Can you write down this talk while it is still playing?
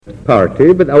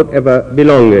Party without ever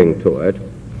belonging to it.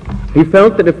 He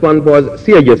felt that if one was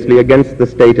seriously against the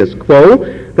status quo,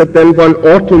 that then one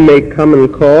ought to make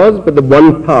common cause with the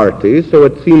one party, so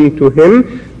it seemed to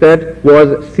him, that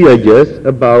was serious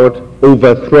about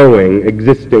overthrowing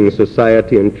existing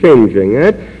society and changing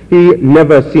it. He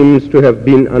never seems to have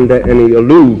been under any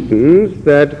illusions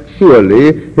that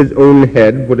surely his own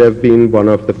head would have been one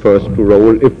of the first to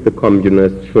roll if the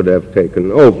communists should have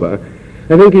taken over.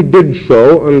 I think he did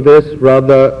show on this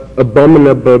rather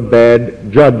abominable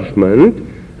bad judgment.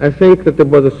 I think that there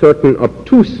was a certain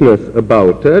obtuseness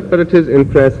about it, but it is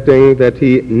interesting that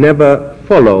he never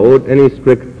followed any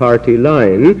strict party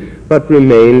line, but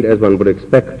remained, as one would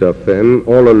expect of him,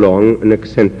 all along an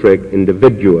eccentric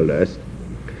individualist.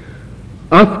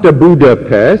 After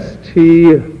Budapest,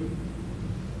 he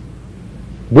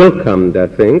welcomed, I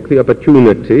think, the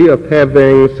opportunity of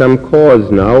having some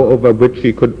cause now over which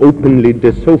he could openly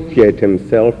dissociate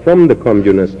himself from the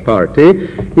Communist Party.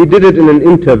 He did it in an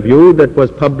interview that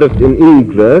was published in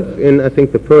English in, I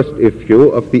think, the first issue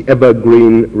of the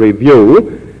Evergreen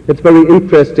Review. It's very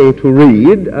interesting to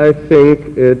read. I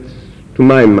think it's, to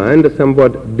my mind, a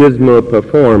somewhat dismal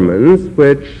performance,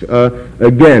 which,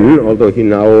 again, although he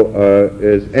now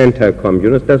is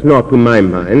anti-communist, does not, to my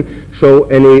mind, show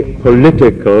any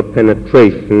political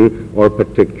penetration or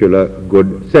particular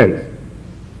good sense.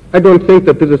 I don't think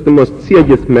that this is the most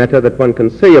serious matter that one can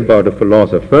say about a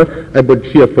philosopher. I would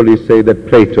cheerfully say that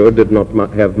Plato did not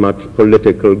have much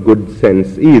political good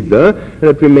sense either, and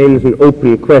it remains an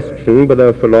open question whether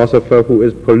a philosopher who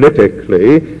is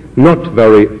politically not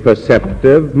very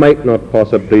perceptive might not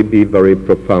possibly be very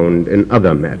profound in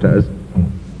other matters.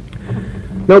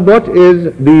 Now, what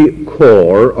is the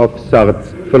core of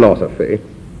Sartre's philosophy?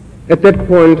 At that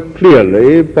point,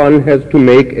 clearly, one has to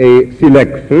make a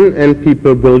selection, and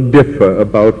people will differ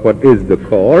about what is the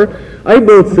core. I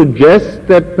will suggest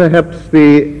that perhaps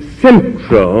the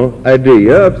central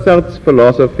idea of Sartre's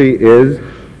philosophy is,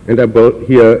 and I will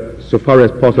here, so far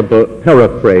as possible,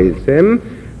 paraphrase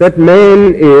him, that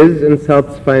man is, in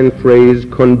Sartre's fine phrase,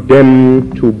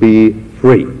 condemned to be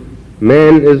free.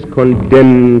 Man is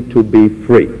condemned to be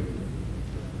free.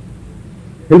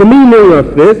 And the meaning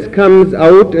of this comes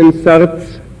out in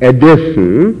Sartre's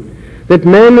addition that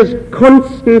man is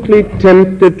constantly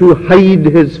tempted to hide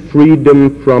his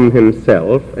freedom from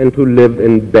himself and to live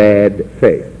in bad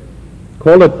faith.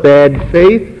 Call it bad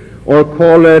faith, or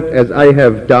call it, as I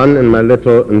have done in my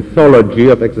little anthology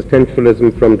of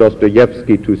existentialism from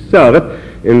Dostoevsky to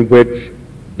Sartre, in which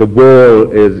the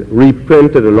wall is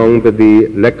reprinted along with the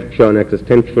lecture on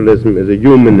existentialism is a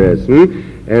humanism,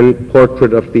 and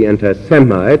Portrait of the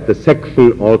Anti-Semite, the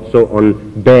section also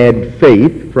on bad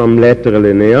faith from L'Être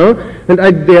Linéaire, and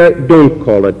I don't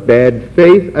call it bad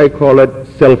faith, I call it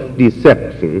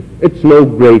self-deception. It's no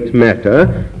great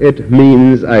matter. It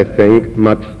means, I think,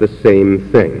 much the same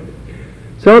thing.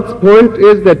 Sartre's point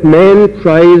is that man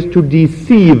tries to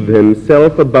deceive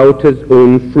himself about his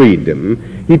own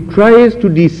freedom. He tries to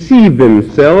deceive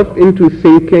himself into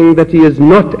thinking that he is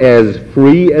not as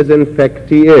free as in fact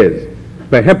he is.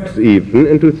 Perhaps even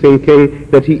into thinking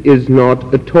that he is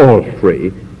not at all free.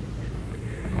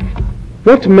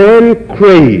 What man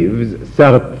craves,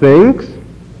 Sartre thinks,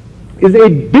 is a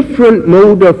different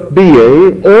mode of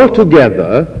being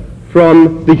altogether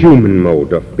from the human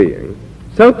mode of being.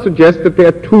 Sartre suggests that there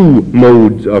are two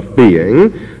modes of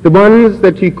being, the ones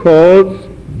that he calls,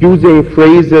 using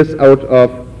phrases out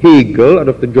of Hegel, out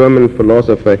of the German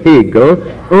philosopher Hegel,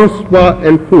 en soi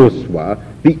and pour soi,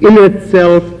 the in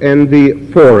itself and the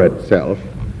for itself.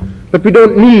 But we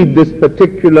don't need this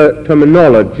particular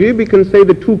terminology. We can say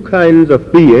the two kinds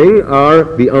of being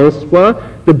are the en soi,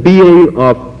 the being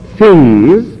of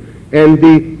things, and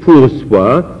the pour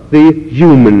soi, the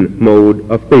human mode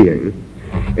of being.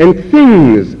 And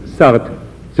things, Sartre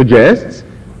suggests,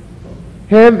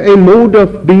 have a mode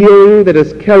of being that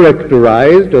is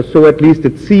characterized, or so at least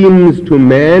it seems to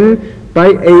man, by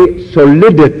a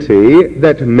solidity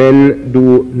that men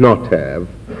do not have.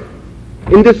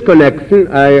 In this connection,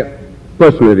 I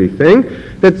personally think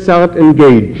that Sartre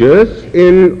engages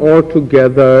in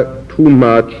altogether too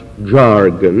much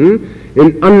jargon,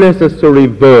 in unnecessary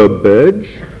verbiage,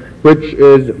 which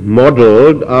is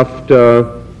modeled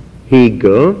after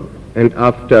Hegel and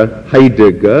after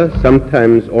Heidegger,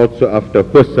 sometimes also after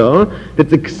Husserl,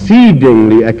 that's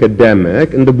exceedingly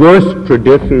academic, in the worst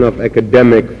tradition of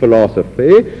academic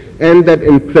philosophy, and that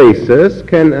in places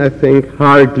can, I think,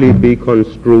 hardly be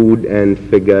construed and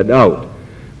figured out.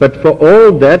 But for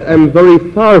all that, I'm very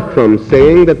far from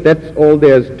saying that that's all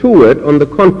there's to it. On the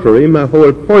contrary, my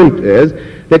whole point is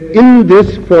that in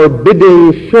this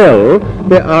forbidding shell,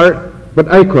 there are what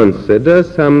I consider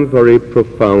some very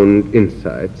profound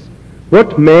insights.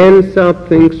 What man, Sartre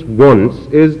thinks, wants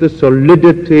is the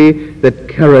solidity that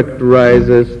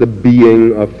characterizes the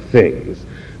being of things.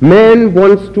 Man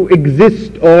wants to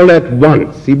exist all at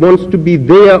once. He wants to be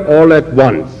there all at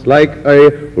once, like a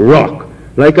rock,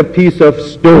 like a piece of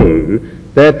stone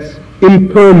that's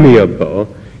impermeable.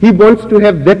 He wants to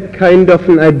have that kind of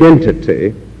an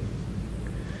identity.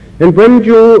 And when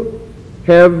you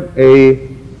have a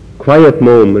quiet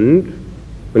moment,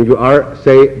 when you are,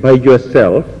 say, by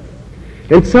yourself,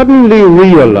 and suddenly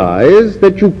realize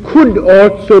that you could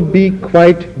also be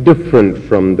quite different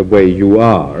from the way you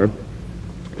are.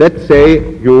 Let's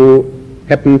say you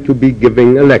happen to be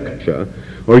giving a lecture,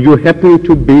 or you happen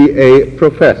to be a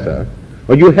professor,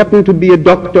 or you happen to be a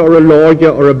doctor or a lawyer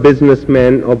or a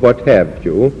businessman or what have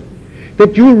you,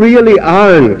 that you really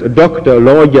aren't a doctor, a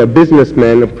lawyer, a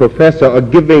businessman, a professor, or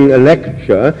giving a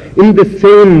lecture in the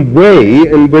same way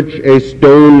in which a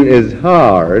stone is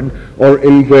hard or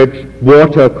in which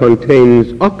water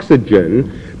contains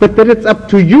oxygen, but that it's up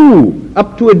to you,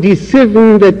 up to a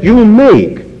decision that you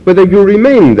make, whether you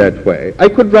remain that way. I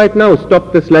could right now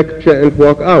stop this lecture and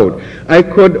walk out. I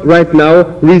could right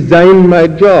now resign my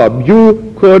job.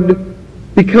 You could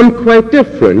become quite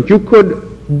different. You could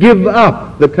give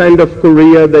up the kind of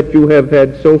career that you have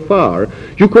had so far.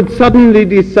 You could suddenly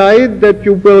decide that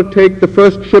you will take the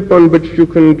first ship on which you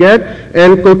can get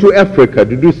and go to Africa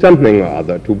to do something or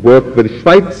other, to work with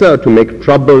Schweitzer, to make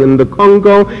trouble in the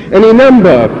Congo, any number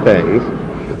of things.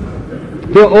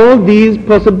 There are all these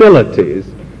possibilities.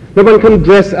 Now one can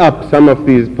dress up some of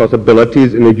these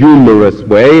possibilities in a humorous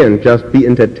way and just be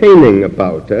entertaining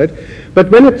about it. But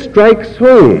when it strikes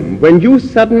home, when you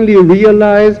suddenly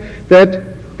realize that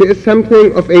there is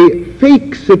something of a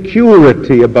fake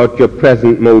security about your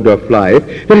present mode of life,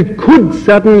 that it could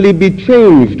suddenly be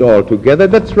changed altogether,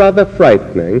 that's rather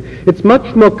frightening. It's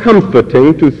much more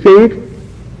comforting to think,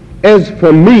 as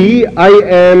for me, I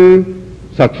am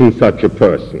such and such a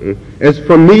person. As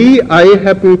for me, I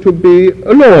happen to be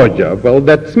a lawyer. Well,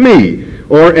 that's me.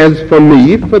 Or as for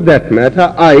me, for that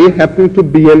matter, I happen to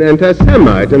be an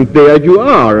anti-Semite, and there you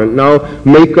are, and now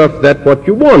make of that what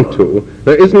you want to.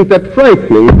 Now, isn't that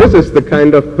frightening? This is the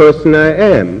kind of person I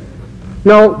am.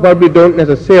 Now, while we don't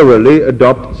necessarily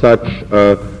adopt such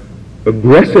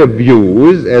aggressive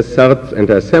views as Sartre's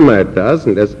anti-Semite does,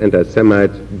 and as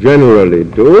anti-Semites generally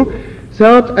do,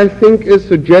 Sartre, I think, is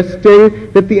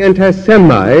suggesting that the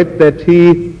anti-Semite that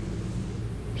he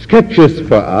sketches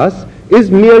for us is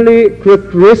merely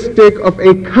characteristic of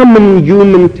a common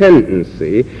human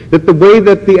tendency, that the way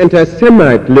that the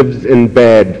anti-Semite lives in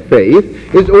bad faith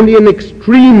is only an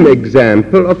extreme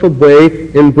example of a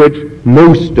way in which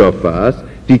most of us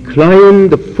decline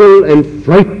the full and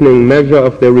frightening measure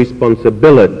of their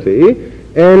responsibility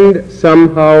and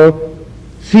somehow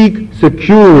seek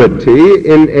security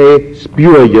in a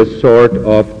spurious sort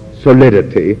of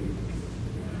solidity.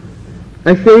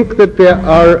 I think that there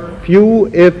are few,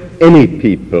 if any,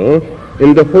 people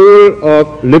in the whole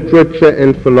of literature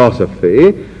and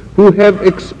philosophy who have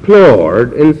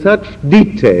explored in such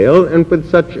detail and with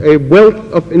such a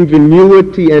wealth of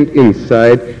ingenuity and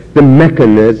insight the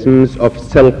mechanisms of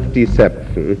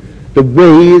self-deception, the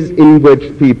ways in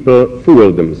which people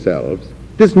fool themselves.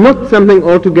 This is not something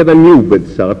altogether new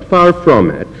with Sartre, far from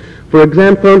it. For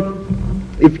example,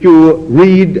 if you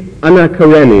read Anna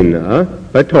Karenina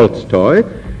by Tolstoy,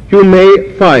 you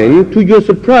may find, to your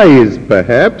surprise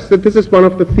perhaps, that this is one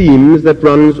of the themes that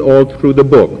runs all through the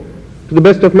book. To the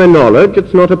best of my knowledge,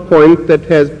 it's not a point that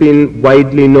has been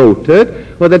widely noted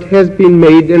or that has been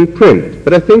made in print,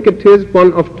 but I think it is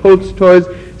one of Tolstoy's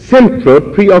central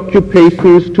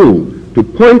preoccupations too, to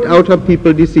point out how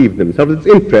people deceive themselves. It's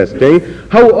interesting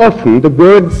how often the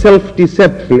word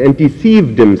self-deception and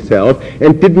deceived himself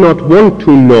and did not want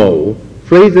to know,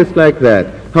 phrases like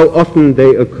that, how often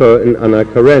they occur in Anna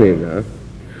Karenina.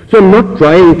 So I'm not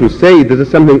trying to say this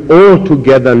is something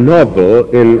altogether novel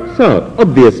in Sartre.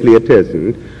 Obviously it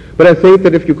isn't. But I think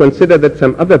that if you consider that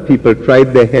some other people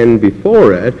tried their hand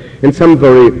before it, and some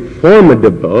very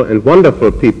formidable and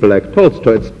wonderful people like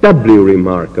Tolstoy, it's doubly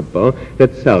remarkable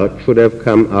that Sartre should have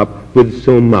come up with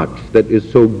so much that is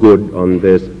so good on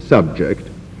this subject.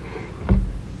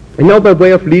 And now by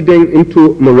way of leading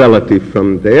into morality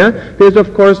from there's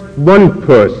of course one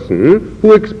person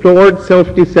who explored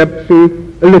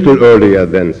self-deception a little earlier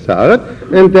than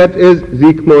Sartre, and that is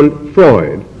Sigmund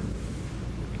Freud.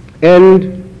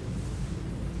 And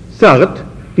Sartre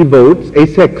devotes a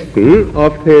section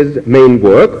of his main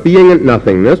work, Being and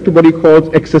Nothingness, to what he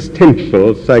calls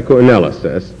existential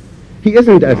psychoanalysis. He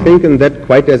isn't, I think, in that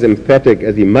quite as emphatic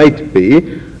as he might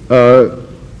be,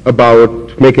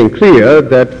 about making clear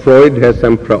that Freud has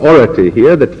some priority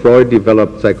here, that Freud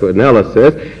developed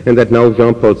psychoanalysis, and that now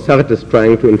Jean-Paul Sartre is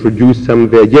trying to introduce some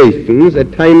variations.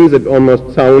 At times it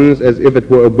almost sounds as if it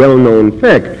were a well-known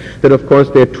fact that, of course,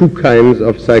 there are two kinds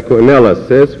of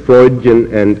psychoanalysis,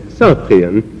 Freudian and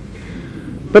Sartrean.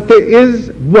 But there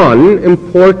is one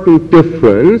important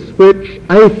difference which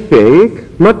I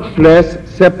think much less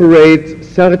separates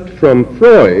Sartre from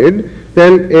Freud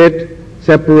than it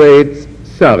separates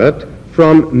Sartre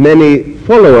from many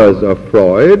followers of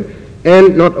Freud,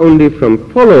 and not only from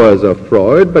followers of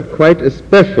Freud, but quite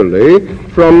especially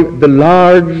from the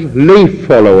large lay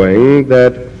following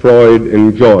that Freud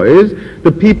enjoys,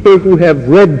 the people who have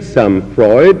read some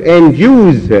Freud and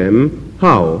use him.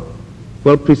 How?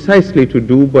 Well, precisely to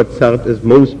do what Sartre is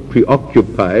most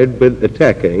preoccupied with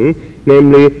attacking,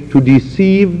 namely to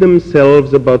deceive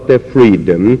themselves about their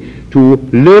freedom, to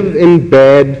live in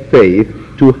bad faith,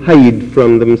 to hide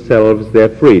from themselves their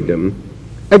freedom.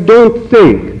 I don't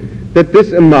think that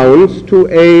this amounts to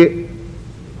a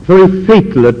very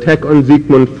fatal attack on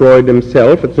Sigmund Freud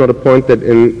himself. It's not a point that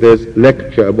in this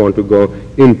lecture I want to go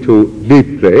into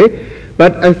deeply.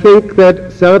 But I think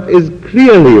that Sartre is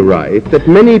clearly right that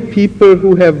many people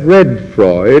who have read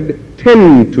Freud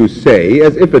tend to say,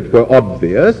 as if it were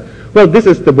obvious, well, this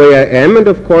is the way I am, and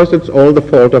of course it's all the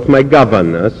fault of my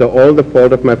governor, so all the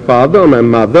fault of my father or my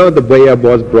mother, the way I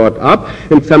was brought up,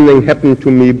 and something happened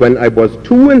to me when I was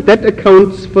 2, and that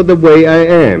accounts for the way I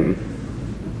am.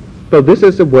 So this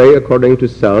is a way, according to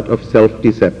Sartre, of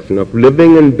self-deception, of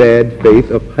living in bad faith,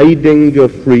 of hiding your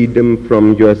freedom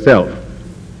from yourself.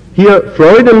 Here,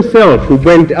 Freud himself, who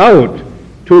went out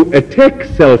to attack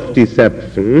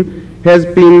self-deception, has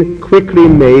been quickly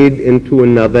made into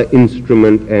another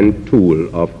instrument and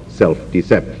tool of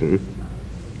self-deception.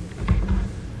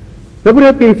 Now, what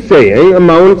I've been saying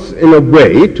amounts in a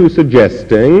way to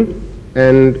suggesting,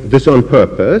 and this on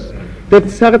purpose, that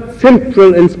Sartre's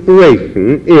central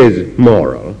inspiration is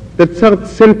moral, that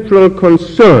Sartre's central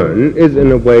concern is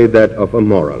in a way that of a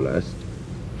moralist.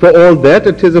 For all that,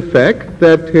 it is a fact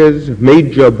that his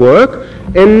major work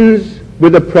ends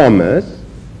with a promise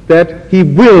that he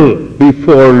will,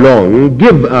 before long,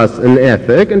 give us an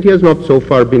ethic, and he has not so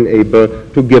far been able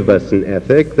to give us an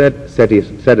ethic that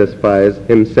satisfies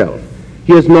himself.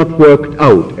 He has not worked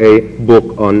out a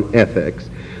book on ethics.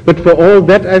 But for all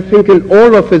that, I think in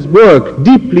all of his work,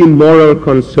 deeply moral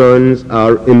concerns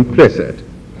are implicit.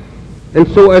 And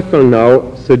so I shall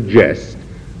now suggest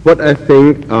what I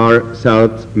think are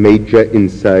Sartre's major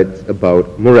insights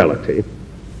about morality.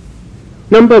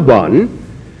 Number one,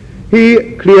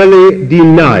 he clearly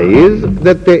denies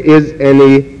that there is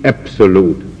any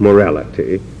absolute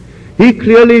morality. He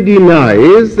clearly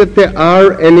denies that there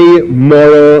are any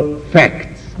moral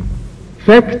facts,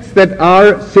 facts that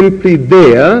are simply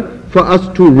there for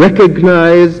us to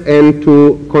recognize and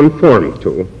to conform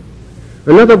to.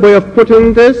 Another way of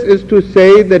putting this is to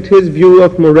say that his view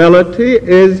of morality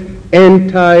is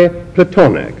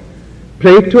anti-Platonic.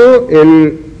 Plato,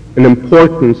 in an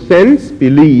important sense,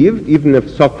 believed, even if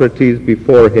Socrates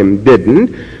before him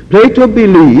didn't, Plato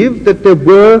believed that there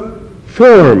were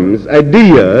forms,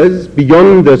 ideas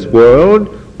beyond this world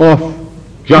of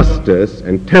justice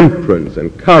and temperance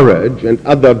and courage and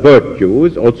other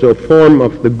virtues, also a form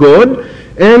of the good,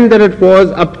 and that it was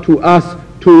up to us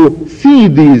to see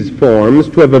these forms,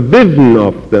 to have a vision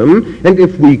of them, and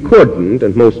if we couldn't,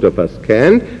 and most of us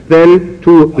can't, then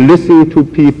to listen to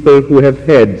people who have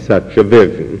had such a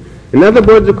vision. In other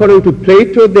words, according to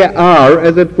Plato, there are,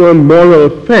 as it were,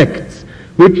 moral facts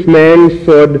which man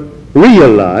should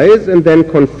realize and then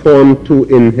conform to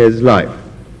in his life.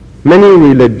 Many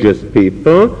religious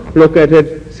people look at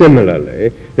it similarly,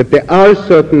 that there are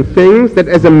certain things that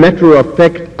as a matter of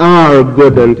fact are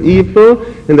good and evil,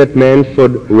 and that man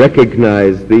should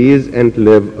recognize these and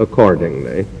live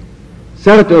accordingly.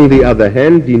 Sartre, on the other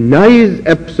hand, denies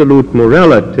absolute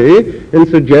morality and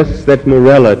suggests that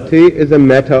morality is a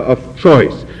matter of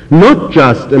choice, not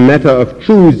just a matter of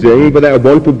choosing whether I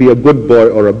want to be a good boy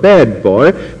or a bad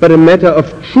boy, but a matter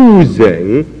of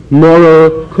choosing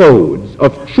moral codes,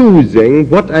 of choosing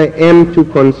what I am to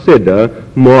consider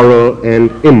moral and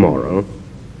immoral.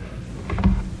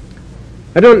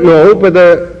 I don't know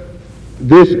whether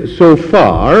this so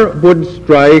far would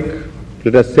strike,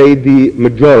 let us say, the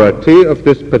majority of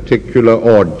this particular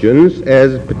audience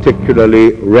as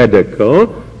particularly radical.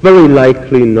 Very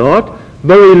likely not.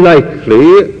 Very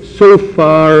likely, so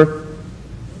far,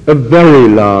 a very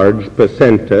large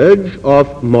percentage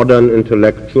of modern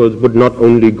intellectuals would not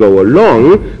only go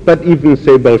along, but even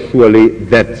say, well, surely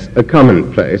that's a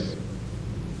commonplace.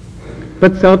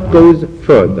 But Sartre goes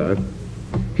further.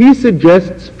 he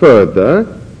suggests further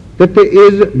that there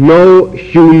is no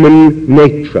human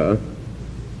nature.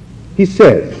 He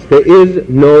says there is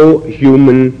no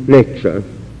human nature.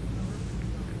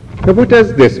 Now what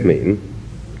does this mean?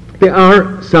 There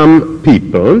are some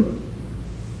people,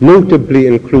 notably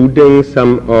including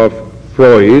some of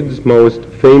Freud's most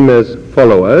famous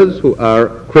followers who are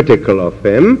critical of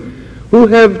him, who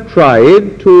have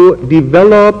tried to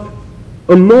develop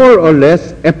a more or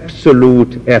less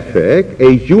absolute ethic,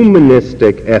 a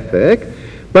humanistic ethic,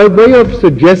 by way of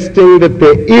suggesting that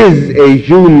there is a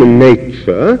human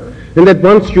nature, and that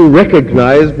once you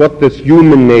recognize what this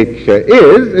human nature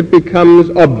is, it becomes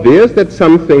obvious that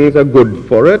some things are good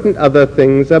for it and other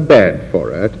things are bad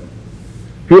for it.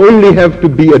 You only have to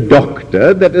be a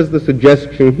doctor, that is the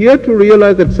suggestion here, to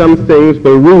realize that some things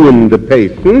will ruin the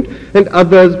patient and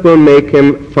others will make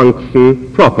him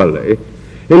function properly.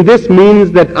 And this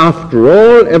means that after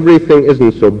all, everything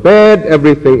isn't so bad,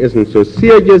 everything isn't so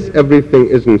serious, everything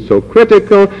isn't so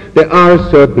critical. There are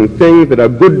certain things that are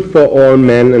good for all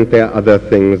men and there are other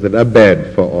things that are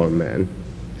bad for all men.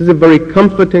 This is a very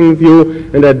comforting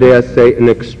view, and I dare say an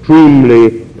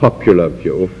extremely popular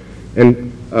view. And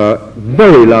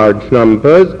very large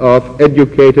numbers of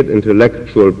educated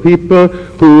intellectual people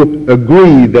who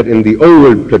agree that in the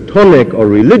old Platonic or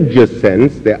religious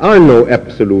sense there are no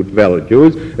absolute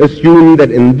values, assume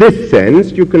that in this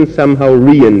sense you can somehow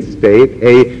reinstate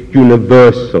a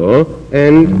universal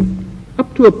and,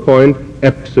 up to a point,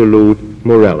 absolute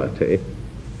morality.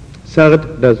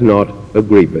 Sartre does not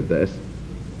agree with this.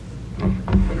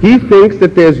 He thinks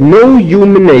that there's no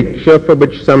human nature for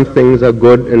which some things are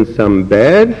good and some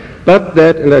bad, but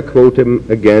that, and I quote him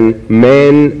again,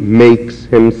 man makes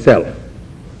himself.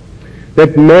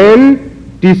 That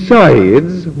man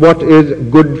decides what is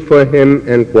good for him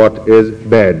and what is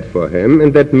bad for him,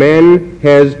 and that man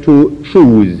has to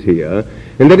choose here.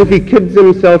 And that if he kids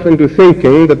himself into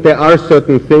thinking that there are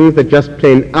certain things that just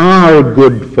plain are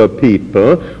good for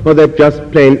people, or that just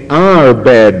plain are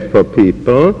bad for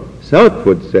people, Sartre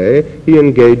would say he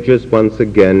engages once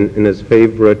again in his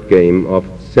favorite game of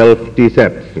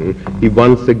self-deception. He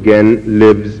once again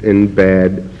lives in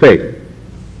bad faith.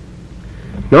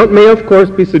 Now it may of course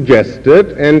be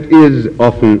suggested, and is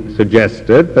often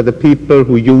suggested by the people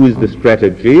who use the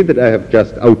strategy that I have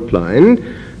just outlined,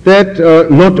 that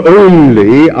not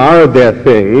only are there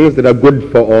things that are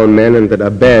good for all men and that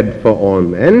are bad for all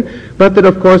men, but that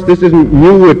of course this isn't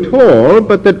new at all,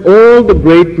 but that all the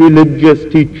great religious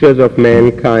teachers of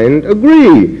mankind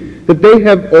agree that they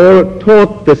have all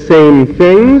taught the same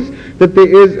things, that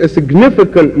there is a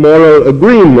significant moral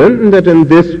agreement, and that in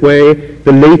this way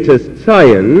the latest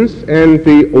science and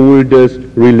the oldest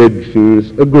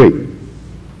religions agree.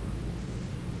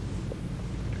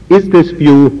 Is this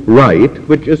view right,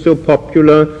 which is so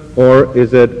popular, or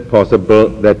is it possible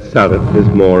that Sartre is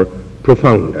more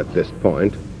profound at this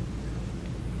point?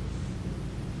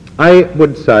 I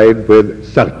would side with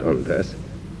Sartre on this.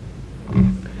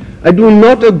 I do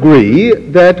not agree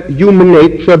that human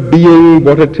nature being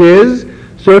what it is,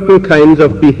 certain kinds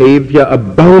of behavior are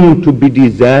bound to be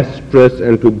disastrous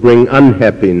and to bring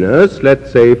unhappiness,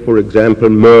 let's say, for example,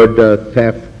 murder,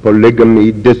 theft,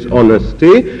 polygamy,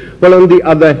 dishonesty, while on the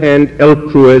other hand,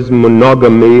 altruism,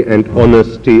 monogamy, and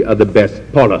honesty are the best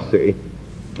policy.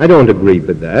 I don't agree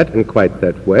with that in quite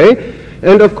that way.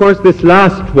 And of course, this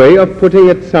last way of putting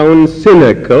it sounds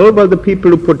cynical, while the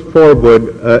people who put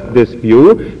forward this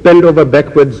view bend over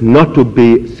backwards not to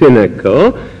be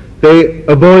cynical. They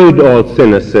avoid all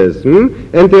cynicism,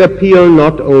 and they appeal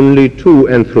not only to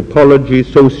anthropology,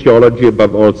 sociology,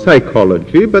 above all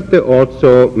psychology, but they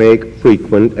also make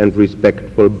frequent and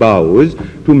respectful bows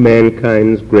to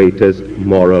mankind's greatest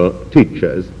moral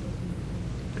teachers.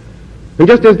 And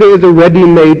just as there is a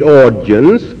ready-made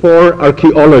audience for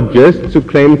archaeologists who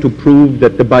claim to prove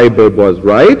that the Bible was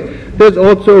right, there's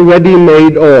also a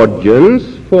ready-made audience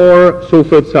for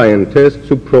social scientists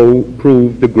who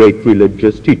prove the great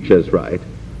religious teachers right.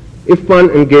 If one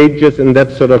engages in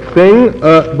that sort of thing,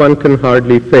 one can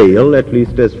hardly fail, at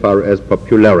least as far as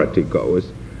popularity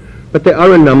goes. But there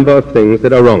are a number of things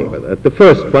that are wrong with it. The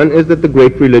first one is that the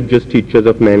great religious teachers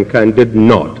of mankind did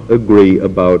not agree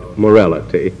about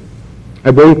morality. I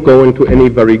won't go into any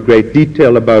very great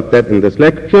detail about that in this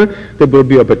lecture. There will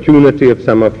be opportunity if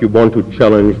some of you want to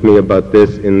challenge me about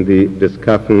this in the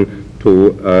discussion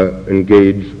to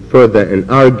engage further in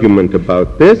argument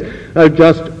about this. I'll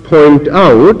just point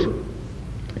out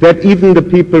that even the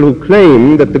people who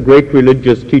claim that the great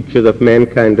religious teachers of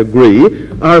mankind agree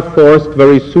are forced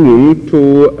very soon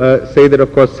to say that,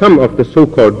 of course, some of the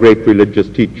so-called great religious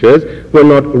teachers were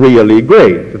not really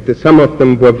great, that some of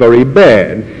them were very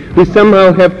bad. We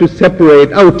somehow have to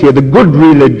separate out here the good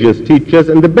religious teachers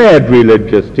and the bad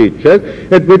religious teachers,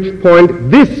 at which point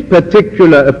this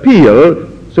particular appeal,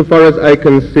 so far as I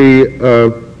can see,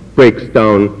 breaks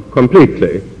down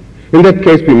completely. In that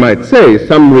case, we might say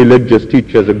some religious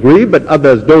teachers agree, but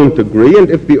others don't agree, and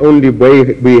if the only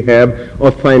way we have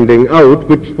of finding out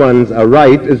which ones are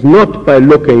right is not by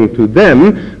looking to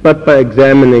them, but by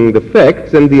examining the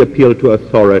facts, then the appeal to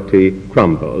authority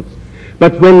crumbles.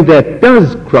 But when that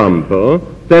does crumble,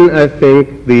 then I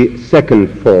think the second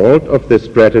fault of this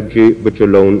strategy, which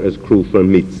alone is crucial,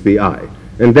 meets the eye.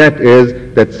 And that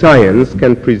is that science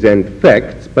can present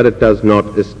facts, but it does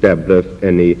not establish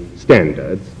any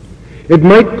standards. It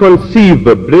might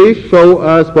conceivably show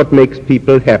us what makes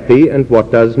people happy and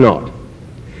what does not.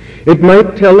 It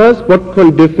might tell us what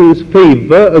conditions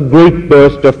favor a great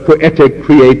burst of poetic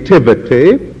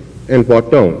creativity and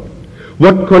what don't.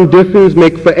 What conditions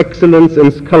make for excellence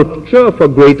in sculpture, for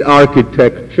great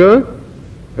architecture,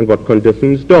 and what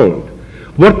conditions don't.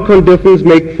 What conditions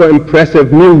make for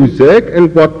impressive music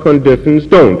and what conditions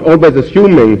don't. Always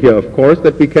assuming here, of course,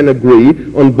 that we can agree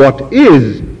on what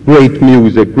is great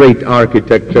music, great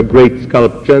architecture, great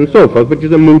sculpture, and so forth, which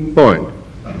is a moot point.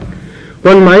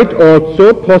 One might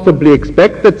also possibly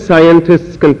expect that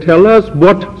scientists can tell us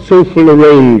what social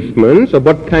arrangements or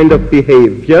what kind of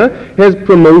behavior has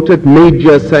promoted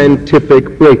major scientific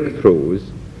breakthroughs.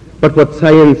 But what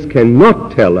science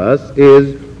cannot tell us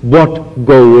is what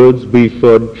goals we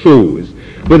should choose,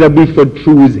 whether we should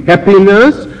choose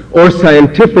happiness or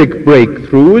scientific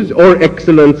breakthroughs or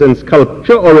excellence in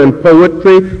sculpture or in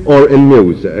poetry or in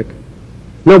music.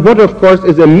 Now, what of course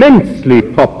is immensely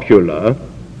popular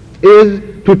is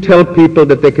to tell people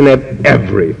that they can have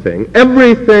everything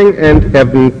and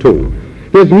heaven too.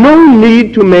 There's no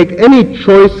need to make any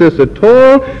choices at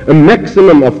all. A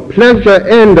maximum of pleasure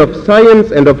and of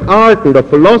science and of art and of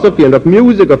philosophy and of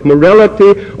music, of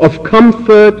morality, of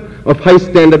comfort, of high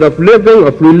standard of living,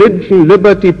 of religion,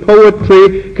 liberty,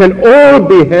 poetry, can all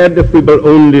be had if we will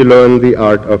only learn the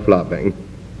art of loving.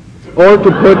 Or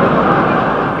to put...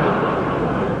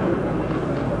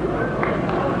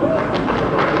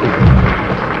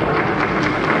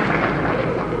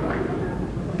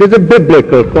 There's a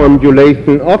biblical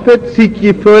formulation of it: seek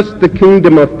ye first the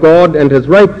kingdom of God and his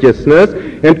righteousness,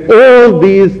 and all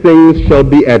these things shall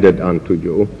be added unto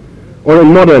you. Or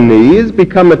in modernese,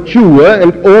 become mature,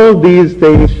 and all these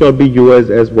things shall be yours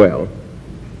as well.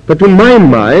 But to my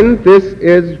mind, this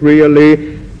is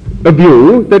really a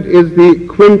view that is the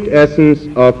quintessence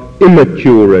of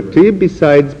immaturity,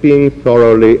 besides being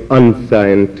thoroughly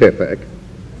unscientific.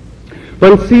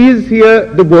 One sees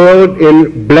here the world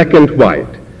in black and white.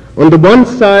 On the one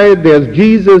side, there's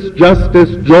Jesus, justice,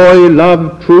 joy,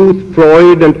 love, truth,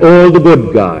 Freud, and all the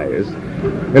good guys.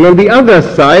 And on the other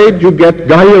side, you get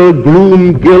guile,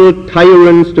 gloom, guilt,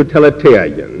 tyrants,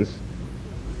 totalitarians.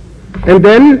 And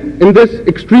then, in this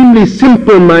extremely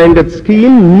simple-minded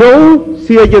scheme, no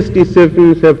serious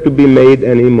decisions have to be made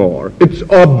anymore. It's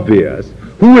obvious.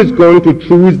 Who is going to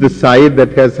choose the side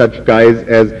that has such guys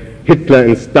as Hitler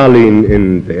and Stalin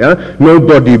in there?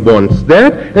 Nobody wants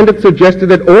that, and it's suggested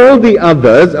that all the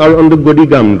others are on the goody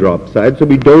gumdrop side, so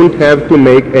we don't have to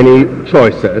make any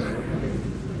choices.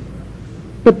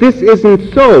 But this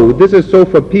isn't so. This is so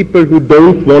for people who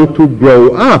don't want to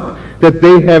grow up, that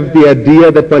they have the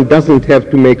idea that one doesn't have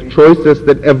to make choices,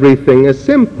 that everything is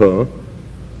simple.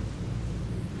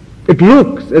 It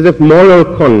looks as if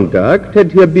moral conduct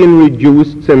had here been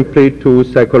reduced simply to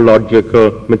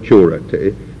psychological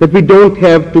maturity, that we don't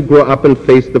have to grow up and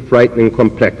face the frightening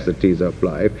complexities of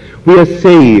life. We are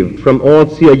saved from all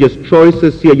serious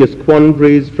choices, serious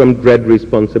quandaries, from dread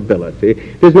responsibility.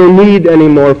 There's no need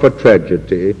anymore for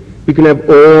tragedy. We can have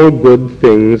all good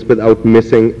things without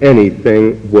missing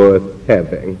anything worth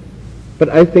having. But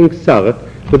I think Sartre,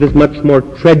 with his much more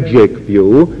tragic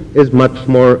view, is much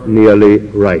more nearly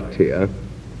right here.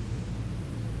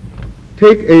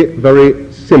 Take a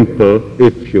very simple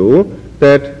issue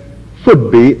that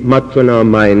should be much on our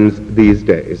minds these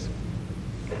days.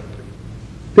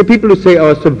 The people who say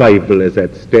our survival is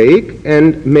at stake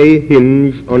and may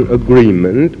hinge on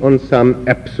agreement on some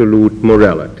absolute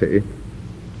morality.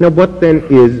 Now, what then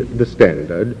is the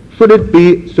standard? Should it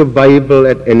be survival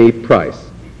at any price?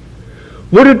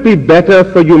 Would it be better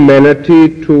for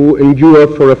humanity to endure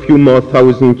for a few more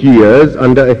thousand years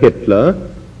under a Hitler,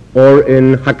 or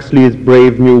in Huxley's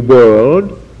Brave New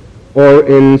World, or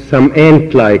in some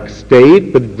ant-like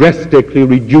state with drastically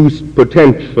reduced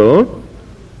potential,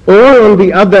 or on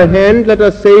the other hand, let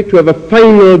us say, to have a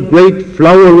final great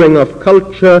flowering of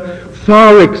culture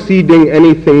far exceeding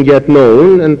anything yet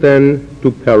known, and then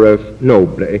to perish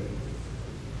nobly?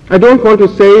 I don't want to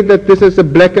say that this is a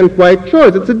black and white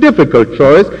choice. It's a difficult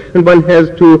choice, and one has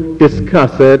to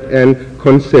discuss it and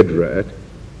consider it.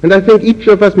 And I think each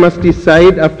of us must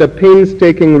decide after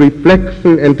painstaking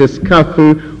reflection and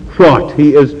discussion what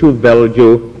he is to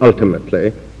value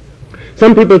ultimately.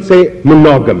 Some people say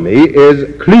monogamy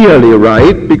is clearly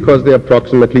right because there are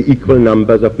approximately equal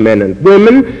numbers of men and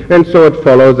women, and so it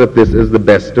follows that this is the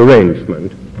best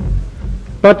arrangement.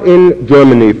 But in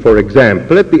Germany, for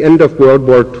example, at the end of World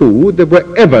War II, there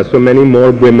were ever so many more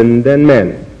women than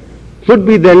men. Should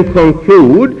we then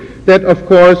conclude that, of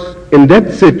course, in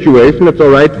that situation it's all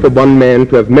right for one man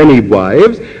to have many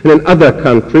wives, and in other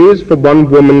countries for one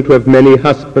woman to have many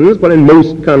husbands? Well, in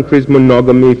most countries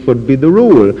monogamy should be the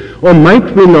rule. Or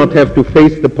might we not have to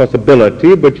face the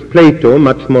possibility, which Plato,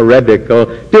 much more radical,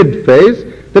 did face,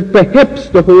 that perhaps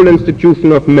the whole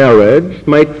institution of marriage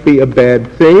might be a bad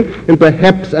thing, and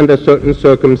perhaps under certain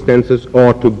circumstances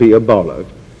ought to be abolished?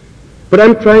 What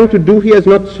I'm trying to do here is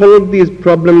not solve these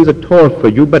problems at all for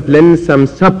you, but lend some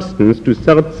substance to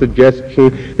Sartre's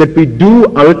suggestion that we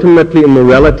do ultimately in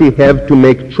morality have to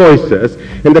make choices,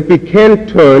 and that we can't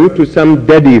turn to some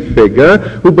daddy figure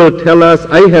who will tell us,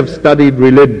 I have studied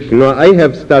religion, or I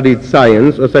have studied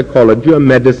science, or psychology, or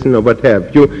medicine, or what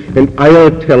have you, and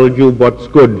I'll tell you what's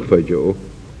good for you.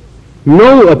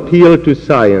 No appeal to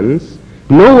science,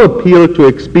 no appeal to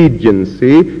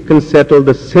expediency can settle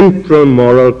the central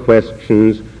moral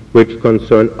questions which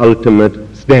concern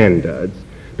ultimate standards.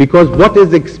 Because what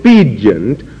is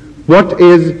expedient, what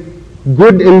is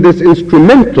good in this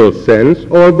instrumental sense,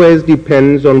 always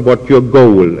depends on what your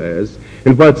goal is.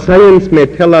 And while science may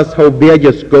tell us how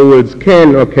various goals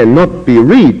can or cannot be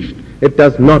reached, it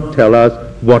does not tell us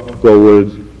what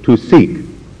goals to seek.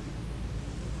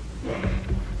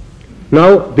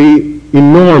 Now, the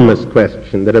enormous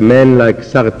question that a man like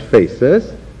Sartre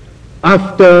faces,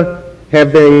 after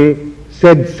having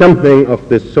said something of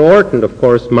this sort, and of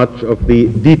course much of the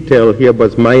detail here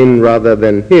was mine rather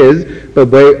than his, by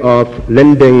way of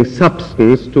lending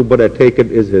substance to what I take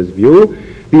it is his view,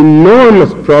 the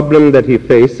enormous problem that he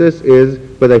faces is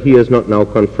whether he is not now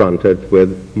confronted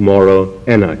with moral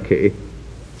anarchy.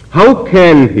 How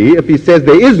can he, if he says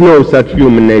there is no such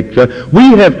human nature,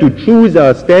 we have to choose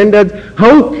our standards,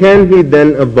 how can he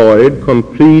then avoid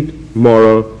complete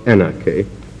moral anarchy?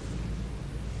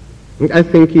 And I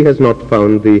think he has not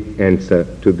found the answer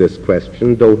to this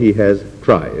question, though he has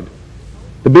tried.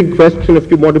 The big question,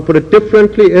 if you want to put it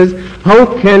differently, is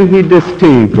how can he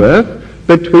distinguish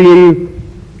between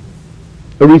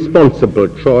a responsible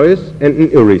choice and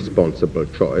an irresponsible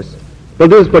choice? Well,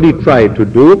 this is what he tried to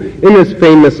do in his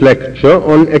famous lecture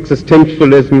on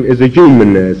existentialism is a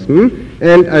humanism,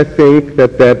 and I think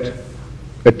that that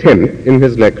attempt in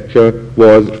his lecture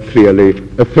was clearly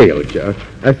a failure.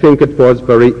 I think it was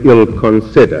very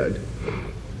ill-considered.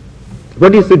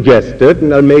 What he suggested,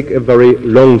 and I'll make a very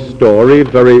long story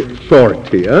very short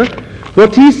here,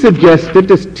 what he suggested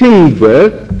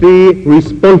distinguished the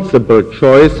responsible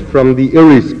choice from the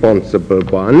irresponsible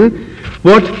one.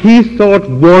 What he thought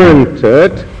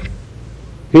warranted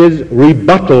his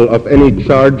rebuttal of any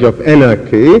charge of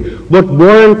anarchy, what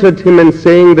warranted him in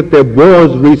saying that there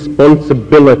was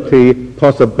responsibility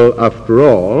possible after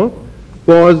all,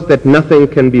 was that nothing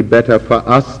can be better for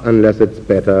us unless it's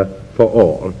better for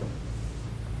all.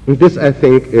 And this, I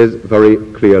think, is very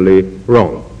clearly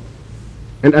wrong.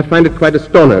 And I find it quite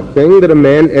astonishing that a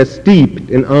man as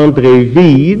steeped in André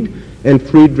Gide and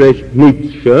Friedrich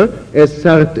Nietzsche as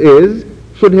Sartre is,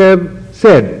 should have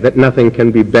said that nothing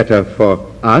can be better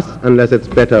for us unless it's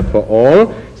better for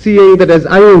all, seeing that as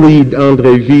I read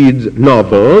André Gide's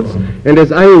novels and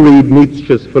as I read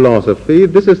Nietzsche's philosophy,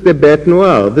 this is the bête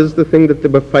noire. This is the thing that they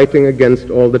were fighting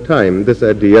against all the time, this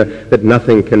idea that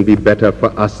nothing can be better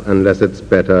for us unless it's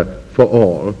better for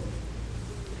all.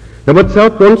 Now what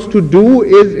Sartre wants to do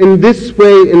is in this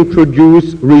way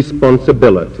introduce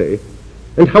responsibility.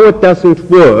 And how it doesn't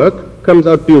work comes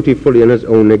out beautifully in his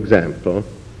own example.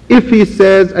 If he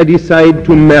says, I decide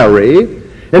to marry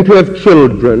and to have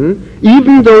children,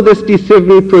 even though this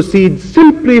decision proceeds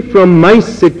simply from my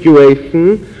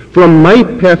situation, from my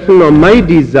passion or my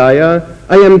desire,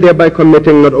 I am thereby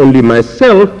committing not only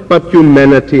myself, but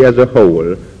humanity as a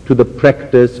whole to the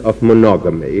practice of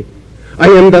monogamy. I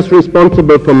am thus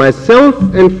responsible for myself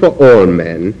and for all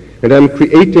men, and I am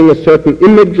creating a certain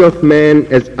image of man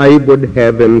as I would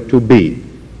have him to be.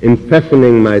 In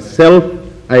fashioning myself,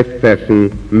 I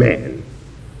fashion man.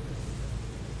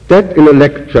 That in a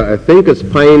lecture, I think, is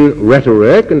fine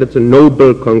rhetoric, and it's a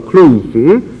noble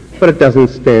conclusion, but it doesn't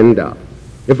stand up.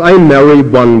 If I marry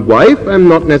one wife, I'm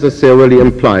not necessarily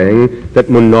implying that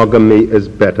monogamy is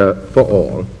better for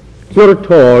all. It's not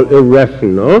at all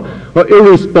irrational or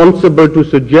irresponsible to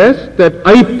suggest that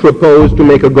I propose to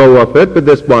make a go of it with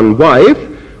this one wife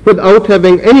without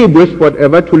having any wish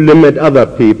whatever to limit other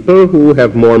people who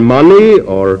have more money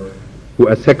or who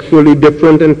are sexually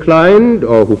different inclined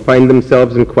or who find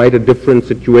themselves in quite a different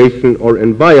situation or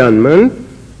environment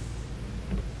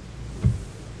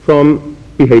from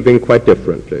behaving quite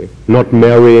differently, not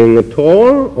marrying at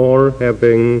all or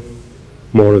having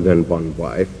more than one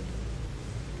wife.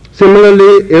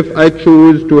 Similarly, if I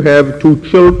choose to have 2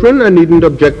 children, I needn't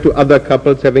object to other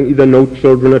couples having either no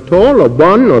children at all, or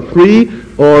 1, or 3,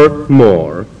 or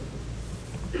more.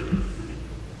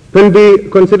 When we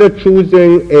consider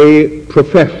choosing a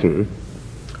profession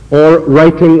or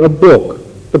writing a book,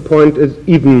 the point is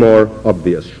even more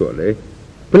obvious, surely.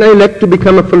 When I elect to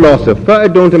become a philosopher, I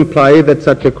don't imply that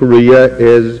such a career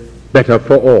is better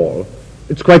for all.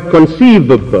 It's quite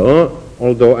conceivable,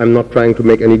 although I'm not trying to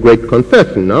make any great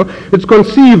confession now, it's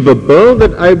conceivable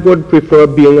that I would prefer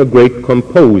being a great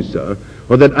composer,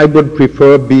 or that I would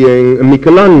prefer being a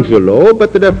Michelangelo,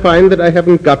 but that I find that I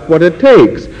haven't got what it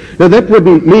takes. Now that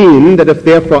wouldn't mean that if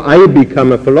therefore I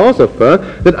become a philosopher,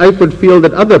 that I should feel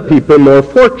that other people more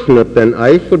fortunate than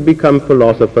I should become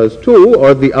philosophers too,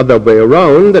 or the other way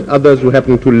around, that others who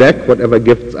happen to lack whatever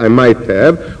gifts I might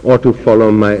have ought to follow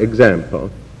my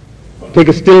example. Take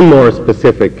a still more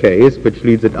specific case, which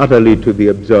leads it utterly to the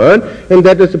absurd, and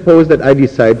that is suppose that I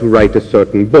decide to write a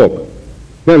certain book.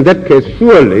 Now in that case,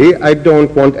 surely I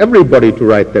don't want everybody to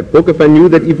write that book. If I knew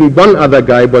that even one other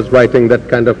guy was writing that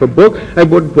kind of a book, I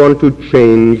would want to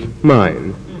change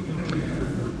mine.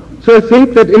 So I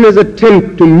think that in his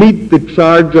attempt to meet the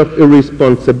charge of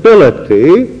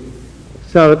irresponsibility,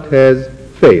 Sartre has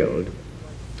failed.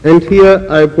 And here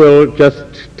I will just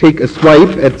take a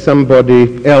swipe at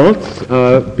somebody else,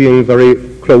 being very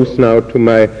close now to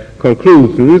my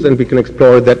conclusions, and we can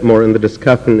explore that more in the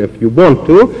discussion if you want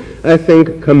to. I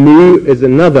think Camus is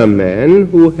another man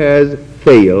who has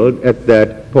failed at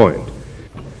that point.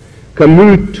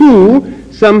 Camus, too,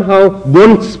 somehow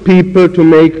wants people to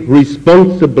make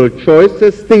responsible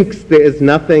choices, thinks there is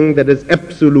nothing that is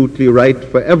absolutely right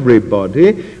for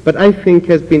everybody, but I think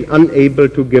has been unable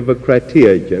to give a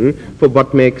criterion for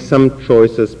what makes some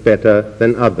choices better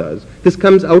than others. This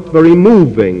comes out very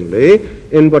movingly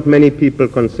in what many people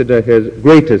consider his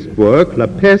greatest work, La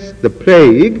Peste, The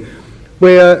Plague,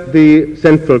 where the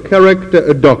central character,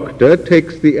 a doctor,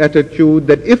 takes the attitude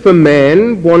that if a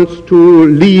man wants to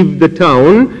leave the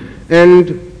town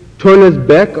and turn his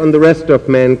back on the rest of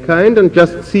mankind and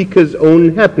just seek his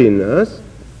own happiness,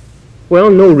 well,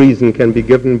 no reason can be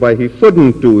given why he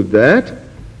shouldn't do that,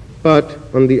 but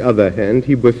on the other hand,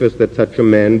 he wishes that such a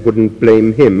man wouldn't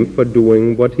blame him for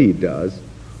doing what he does.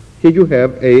 Here you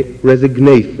have a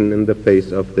resignation in the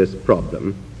face of this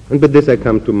problem. And with this I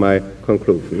come to my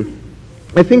conclusion.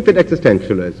 I think that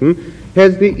existentialism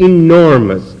has the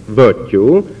enormous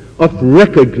virtue of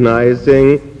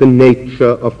recognizing the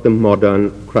nature of the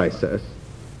modern crisis,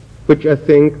 which I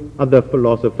think other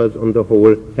philosophers on the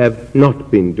whole have not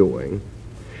been doing.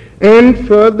 And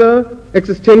further,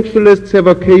 existentialists have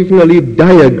occasionally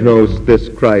diagnosed this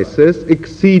crisis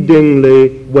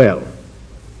exceedingly well,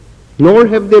 nor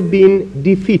have they been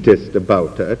defeatist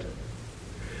about it.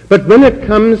 But when it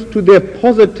comes to their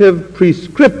positive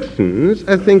prescriptions,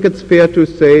 I think it's fair to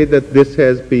say that this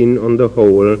has been, on the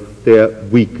whole, their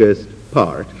weakest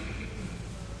part.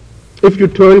 If you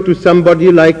turn to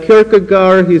somebody like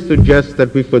Kierkegaard, he suggests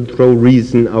that we should throw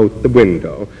reason out the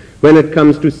window. When it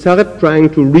comes to Sartre trying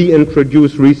to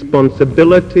reintroduce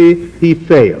responsibility, he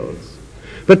fails.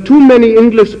 But too many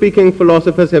English-speaking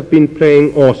philosophers have been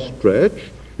playing ostrich,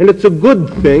 and it's a good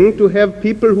thing to have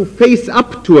people who face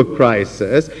up to a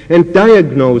crisis and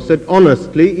diagnose it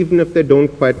honestly, even if they don't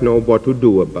quite know what to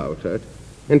do about it.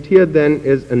 And here then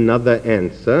is another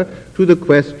answer to the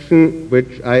question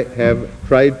which I have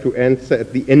tried to answer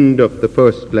at the end of the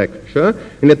first lecture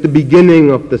and at the beginning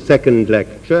of the second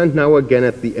lecture, and now again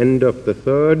at the end of the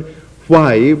third,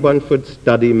 why one should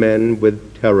study men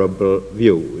with terrible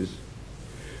views.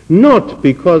 Not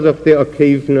because of their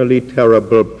occasionally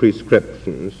terrible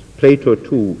prescriptions. Plato,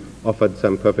 too, offered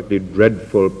some perfectly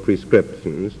dreadful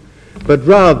prescriptions, but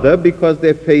rather because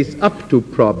they face up to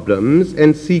problems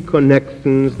and see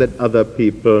connections that other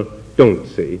people don't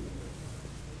see.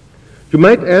 You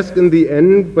might ask in the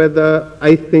end whether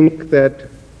I think that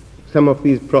some of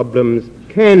these problems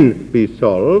can be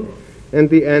solved, and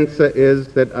the answer is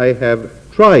that I have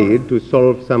tried to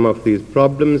solve some of these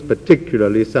problems,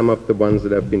 particularly some of the ones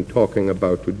that I've been talking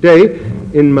about today,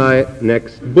 in my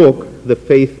next book, The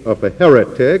Faith of a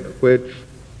Heretic, which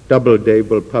Doubleday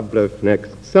will publish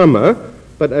next summer,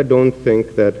 but I don't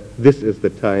think that this is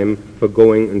the time for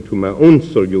going into my own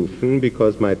solution,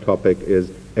 because my topic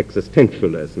is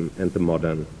existentialism and the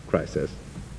modern crisis.